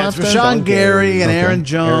Gary on the left? It's Rashawn Gary and Aaron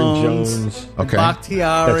Jones. Okay.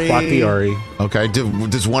 Bakhtiari. That's Bakhtiari. Okay.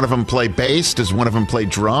 Does one of them play bass? Does one of them play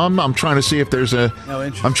drum? I'm trying to see if there's a. No,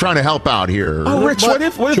 I'm trying to help out here. Oh, Rich, what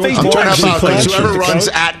if they I'm do trying to actually help play out. Whoever instruments? runs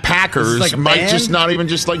at Packers like a might band? just not even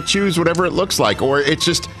just like choose whatever it looks like, or it's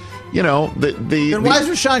just then why is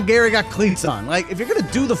Rashawn Gary got cleats on? Like, if you're going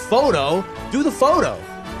to do the photo,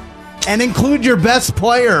 and include your best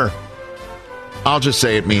player. I'll just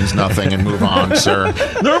say it means nothing and move on, sir.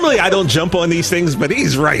 Normally, I don't jump on these things, but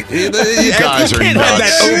he's right. You guys are can't nuts. have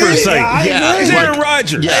that oversight. Yeah, Aaron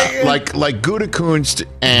Rodgers. Yeah, like Gutekunst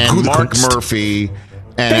and Mark Murphy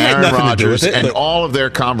and They had Aaron nothing to do Rodgers with it, and but- all of their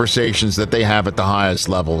conversations that they have at the highest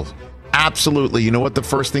level. Absolutely. You know what the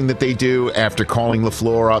first thing that they do after calling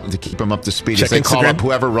LaFleur up to keep him up to speed Check is they call Instagram? up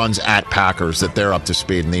whoever runs at Packers that they're up to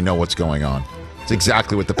speed and they know what's going on. It's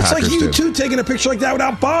exactly what the It's Packers like you do. two taking a picture like that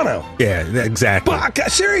without Bono. Yeah, exactly.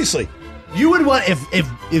 Seriously. You would want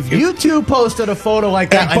if you two posted a photo like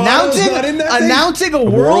that And Bono's not in that thing? announcing a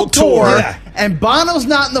world tour, and Bono's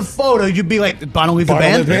not in the photo, you'd be like, did Bono leave the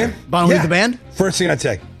band? Bono leave the band? First thing I'd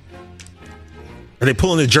say. Are they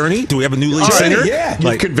pulling a Journey? Do we have a new lead Already? singer? Yeah.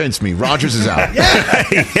 You've convinced me. Rodgers is out.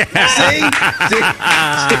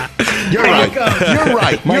 You're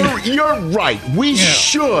right. You're right. We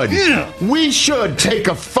should take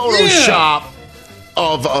a Photoshop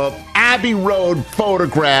of a Abbey Road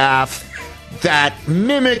photograph that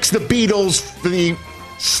mimics the Beatles, for the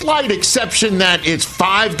slight exception that it's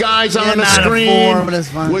 5 guys on the not a screen. 4, but it's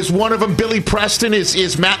fine. Was one of them Billy Preston?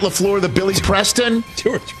 Is Matt LaFleur the Billy Preston?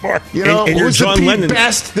 George Martin. You know, And you're who's John the Pete Lennon.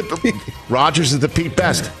 Best? Rodgers is the Pete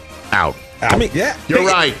Best. Out. I mean, yeah. You're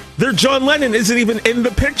right. Their John Lennon isn't even in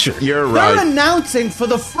the picture. You're They're right. announcing for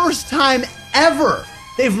the first time ever.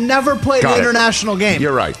 They've never played Got an it. international game.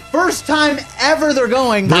 You're right. First time ever they're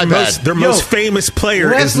going. My bad. Their most famous player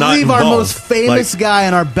Let's is not leave involved. our most famous guy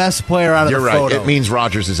and our best player out of You're the right. photo. It means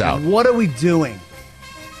Rodgers is out. What are we doing?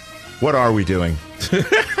 What are we doing?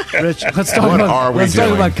 Rich, let's talk What about are we let's talk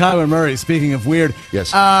doing? about Kyler Murray. Speaking of weird,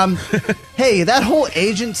 Yes. Hey, that whole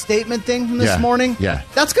agent statement thing from this Yeah, morning, yeah.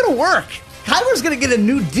 that's gonna work. Kyler's gonna get a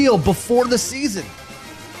new deal before the season.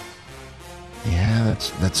 Yeah,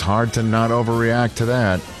 that's hard to not overreact to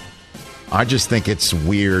that. I just think it's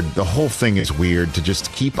weird. The whole thing is weird to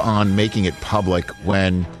just keep on making it public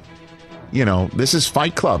when, this is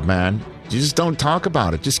Fight Club, man. You just don't talk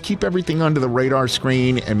about it. Just keep everything under the radar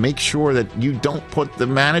screen and make sure that you don't put the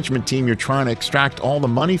management team you're trying to extract all the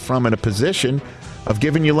money from in a position of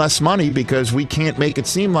giving you less money because we can't make it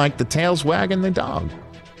seem like the tail's wagging the dog.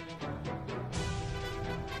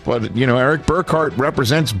 But, Eric Burkhart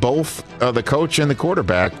represents both the coach and the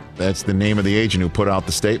quarterback. That's the name of the agent who put out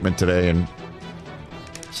the statement today. And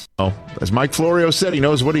so, as Mike Florio said, he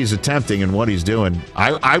knows what he's attempting and what he's doing.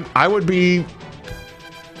 I would be...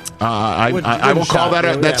 I will call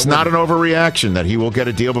that that's not an overreaction, that he will get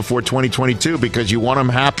a deal before 2022 because you want him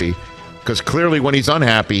happy. Because clearly when he's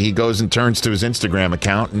unhappy, he goes and turns to his Instagram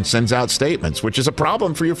account and sends out statements, which is a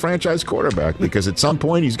problem for your franchise quarterback because at some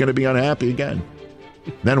point he's going to be unhappy again.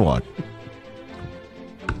 Then what?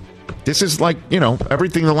 This is like,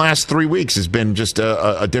 everything the last 3 weeks has been just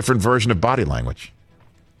a different version of body language,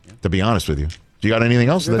 to be honest with you. Do you got anything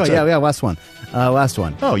else? Yeah, last one.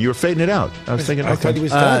 Oh, you were fading it out. I was thinking. I thought he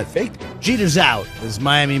was done. Faked. Jeter's out as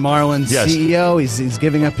Miami Marlins Yes. CEO. He's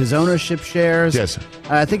giving up his ownership shares. Yes.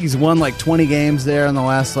 I think he's won like 20 games there in the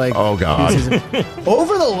last Oh, God.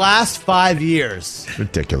 Over the last 5 years.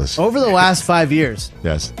 Ridiculous. Over the last 5 years.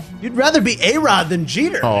 Yes. You'd rather be A-Rod than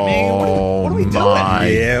Jeter. Oh, I mean, what are we doing?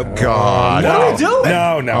 my God. What are we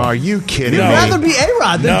doing? No. Are you kidding You'd me? rather be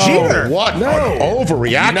A-Rod than Jeter. What an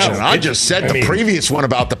overreaction. No. I just said the previous one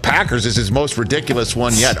about the Packers is his most ridiculous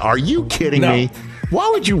one yet. Are you kidding me? Why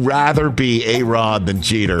would you rather be A-Rod than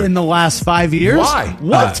Jeter? In the last 5 years? Why?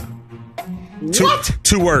 What?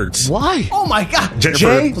 Two words. Why? Oh my God.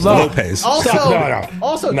 Jennifer Lopez.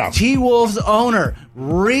 Also, T-Wolves owner.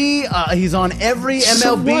 He's on every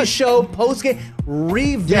MLB show post-game.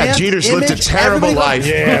 Yeah, Jeter's lived a terrible life.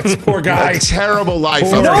 Yeah, it's poor guy. A terrible life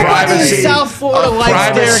of Nobody privacy. in South Florida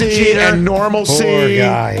likes Derek Jeter. And normalcy. Poor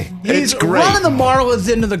guy. He's It's great. running the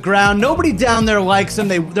Marlins into the ground. Nobody down there likes him.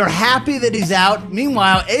 They're happy that he's out.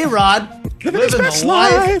 Meanwhile, A-Rod living the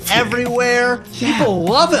life everywhere. People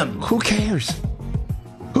love him. Who cares?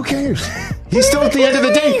 Who cares? He's still at the end of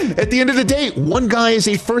the day. At the end of the day, one guy is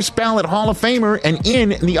a first ballot Hall of Famer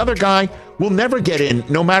and the other guy will never get in,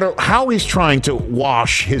 no matter how he's trying to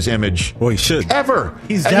wash his image. Well, he should. Ever.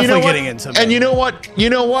 He's And definitely getting in someday. And you know what? You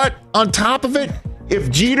know what? On top of it, if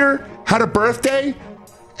Jeter had a birthday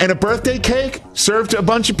and a birthday cake served to a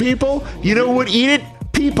bunch of people, you know who would eat it?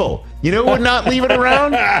 People. You know who would not leave it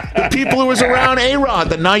around? The people who was around A-Rod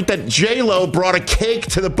the night that J-Lo brought a cake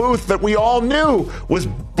to the booth that we all knew was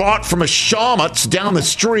bought from a Shawmut's down the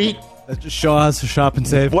street. That's just Shaw's for Shop and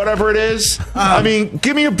Save. Whatever it is. I mean,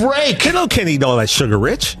 give me a break. Kendall can't eat all that sugar,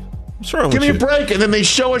 Rich. What's wrong Give with me a break. And then they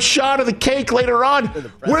show a shot of the cake later on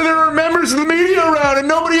where there are members of the media around and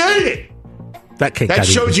nobody ate it. That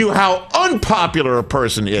shows you how unpopular a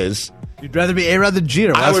person is. You'd rather be A-Rod than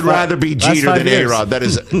Jeter. I would rather be Jeter than A-Rod. That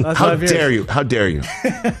is, how dare you? How dare you?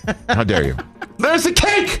 How dare you? There's the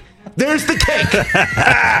cake. There's the cake.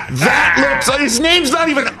 That looks like his name's not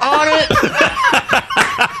even on it.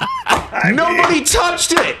 Nobody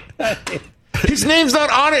touched it. His name's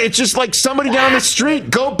not on it. It's just like somebody down the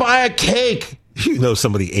street. Go buy a cake. You know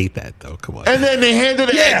somebody ate that, though. Come on. And then they handed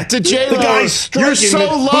it to J-Lo. You're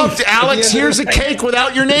so loved, Alex. Here's a cake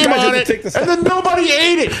without your name on it. And then nobody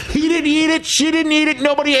ate it. He didn't eat it. She didn't eat it.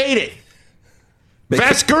 Nobody ate it.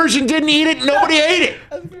 Vasgersian didn't eat it. Nobody ate it.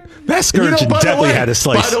 Vasgersian definitely had a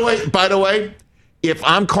slice. By the way, if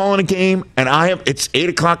I'm calling a game and it's 8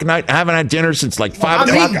 o'clock at night, I haven't had dinner since like 5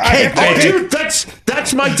 o'clock. Cake, oh, dude,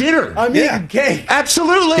 that's my dinner. I'm eating cake.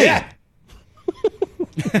 Absolutely. Yeah.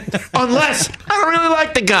 Unless I don't really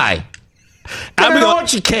like the guy. I don't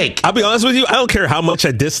want your cake. I'll be honest with you. I don't care how much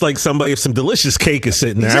I dislike somebody if some delicious cake is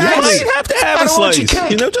sitting there. Exactly. I mean, you have to have a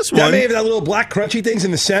slice. You know, just one. Maybe that little black crunchy things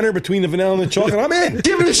in the center between the vanilla and the chocolate. I'm in.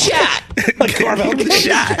 Give it a shot. Carvel, give it a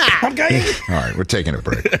shot. I'm going. All right, we're taking a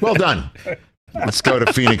break. Well done. Let's go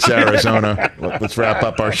to Phoenix, Arizona. Let's wrap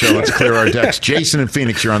up our show. Let's clear our decks. Jason in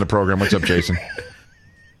Phoenix, you're on the program. What's up, Jason?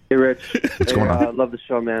 Hey, Rich. What's going on? I love the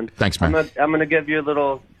show, man. Thanks, man. I'm going to give you a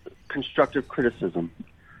little constructive criticism,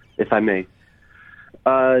 if I may.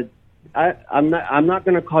 I'm not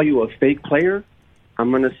going to call you a fake player. I'm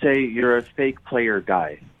going to say you're a fake player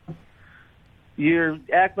guy. You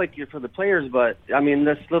act like you're for the players, but, I mean,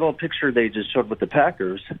 this little picture they just showed with the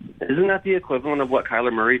Packers, isn't that the equivalent of what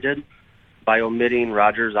Kyler Murray did by omitting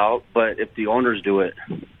Rodgers out? But if the owners do it,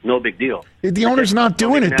 no big deal. The owner's not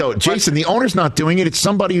doing it, though. Jason, the owner's not doing it. It's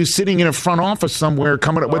somebody who's sitting in a front office somewhere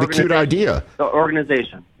coming up with a cute idea. The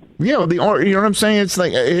organization. Yeah, you know what I'm saying? It's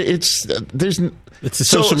like, it's a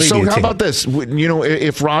social media So how team. about this? You know,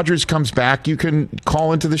 if Rodgers comes back, you can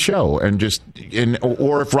call into the show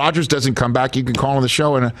or if Rodgers doesn't come back, you can call on the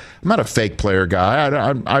show. And I'm not a fake player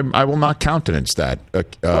guy. I will not countenance that.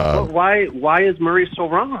 But why is Murray so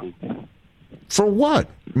wrong? For what?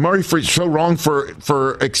 Murray so wrong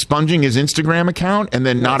for expunging his Instagram account and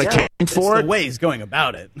then not accounting for it? The way he's going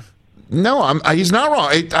about it. No, he's not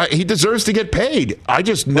wrong. He deserves to get paid. I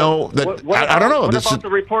just know that I don't know. What about the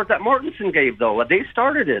report that Mortensen gave, though? They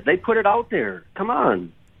started it. They put it out there. Come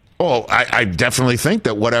on. Oh, I definitely think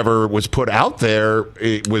that whatever was put out there,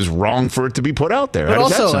 it was wrong for it to be put out there. But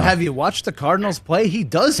also, have you watched the Cardinals play? He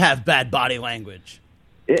does have bad body language.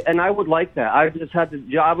 And I would like that. I just had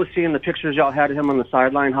to. I was seeing the pictures y'all had of him on the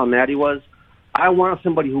sideline, how mad he was. I want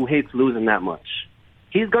somebody who hates losing that much.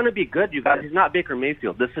 He's going to be good, you guys. He's not Baker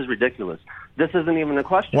Mayfield. This is ridiculous. This isn't even a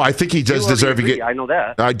question. Well, I think he does deserve to get. I know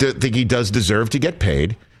that. I think he does deserve to get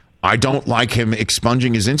paid. I don't like him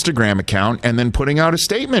expunging his Instagram account and then putting out a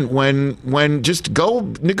statement when just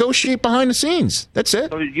go negotiate behind the scenes. That's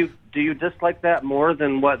it. So do you dislike that more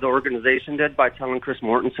than what the organization did by telling Chris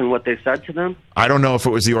Mortensen what they said to them? I don't know if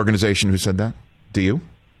it was the organization who said that. Do you?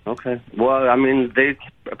 Okay. Well, I mean, they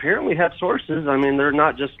apparently have sources. I mean, they're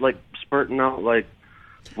not just like spurting out like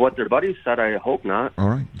what their buddies said. I hope not. All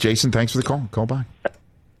right. Jason, thanks for the call. Call back.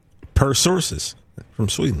 Per sources from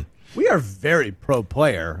Sweden. We are very pro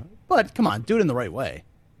player, but come on, do it in the right way.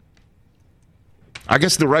 I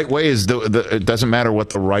guess the right way is it doesn't matter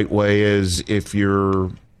what the right way is if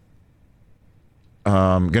you're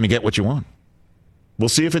going to get what you want. We'll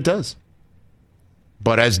see if it does.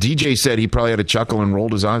 But as DJ said, he probably had a chuckle and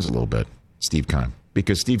rolled his eyes a little bit. Steve Keim.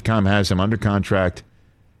 because Steve Keim has him under contract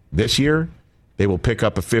this year. They will pick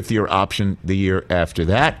up a fifth-year option the year after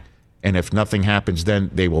that. And if nothing happens then,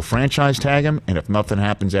 they will franchise tag him. And if nothing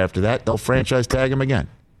happens after that, they'll franchise tag him again.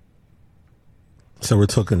 So we're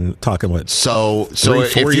talking what? So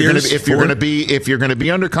if you're going to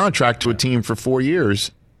be under contract to a team for 4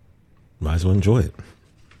 years, might as well enjoy it.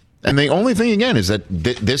 And the only thing again is that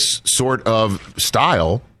this sort of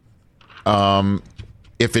style,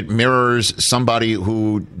 if it mirrors somebody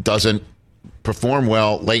who doesn't perform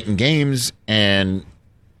well late in games and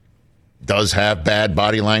does have bad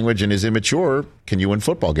body language and is immature, can you win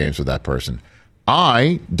football games with that person?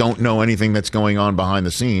 I don't know anything that's going on behind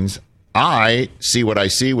the scenes. I see what I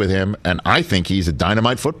see with him, and I think he's a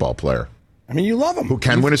dynamite football player. I mean, you love him. Who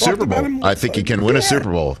can win a Super Bowl. I think he can win a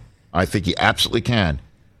Super Bowl. I think he absolutely can.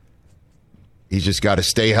 He's just got to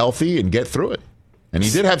stay healthy and get through it. And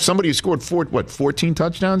he did have somebody who scored 14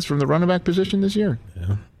 touchdowns from the running back position this year?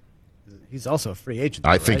 Yeah. He's also a free agent.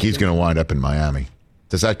 I think he's going to wind up in Miami.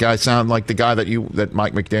 Does that guy sound like the guy that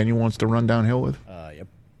Mike McDaniel wants to run downhill with? Yep.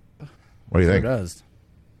 What do you think? It does.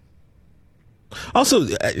 Also,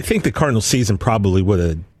 I think the Cardinals season probably would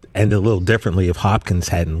have ended a little differently if Hopkins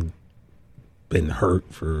hadn't been hurt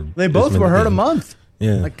for. They both were hurt a month.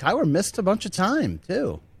 Yeah. Like Kyler missed a bunch of time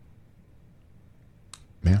too.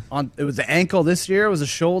 Yeah. It was the ankle this year. It was a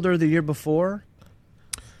shoulder the year before.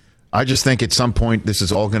 I just think at some point this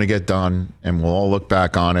is all going to get done, and we'll all look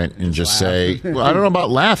back on it and just say, well, I don't know about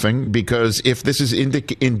laughing, because if this is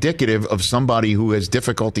indicative of somebody who has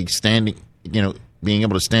difficulty standing, being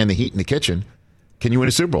able to stand the heat in the kitchen, can you win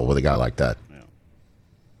a Super Bowl with a guy like that?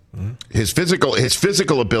 Yeah. His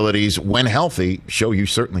physical abilities, when healthy, show you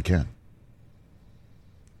certainly can.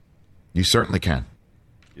 You certainly can.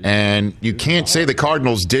 And you can't say the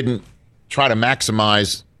Cardinals didn't try to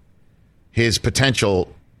maximize his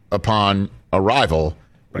potential upon arrival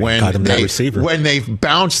when they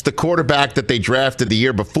bounced the quarterback that they drafted the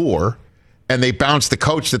year before, and they bounced the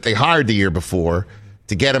coach that they hired the year before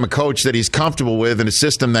to get him a coach that he's comfortable with in a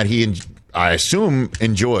system that he, I assume,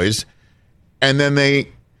 enjoys. And then they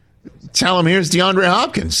tell him, here's DeAndre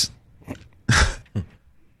Hopkins.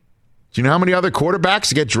 Do you know how many other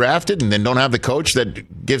quarterbacks get drafted and then don't have the coach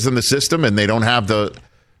that gives them the system, and they don't have the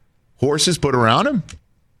horses put around him?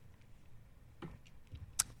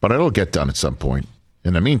 But it'll get done at some point.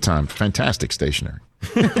 In the meantime, fantastic stationery.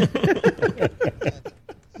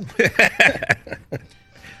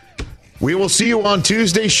 We will see you on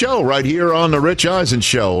Tuesday's show right here on The Rich Eisen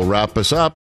Show. We'll wrap us up.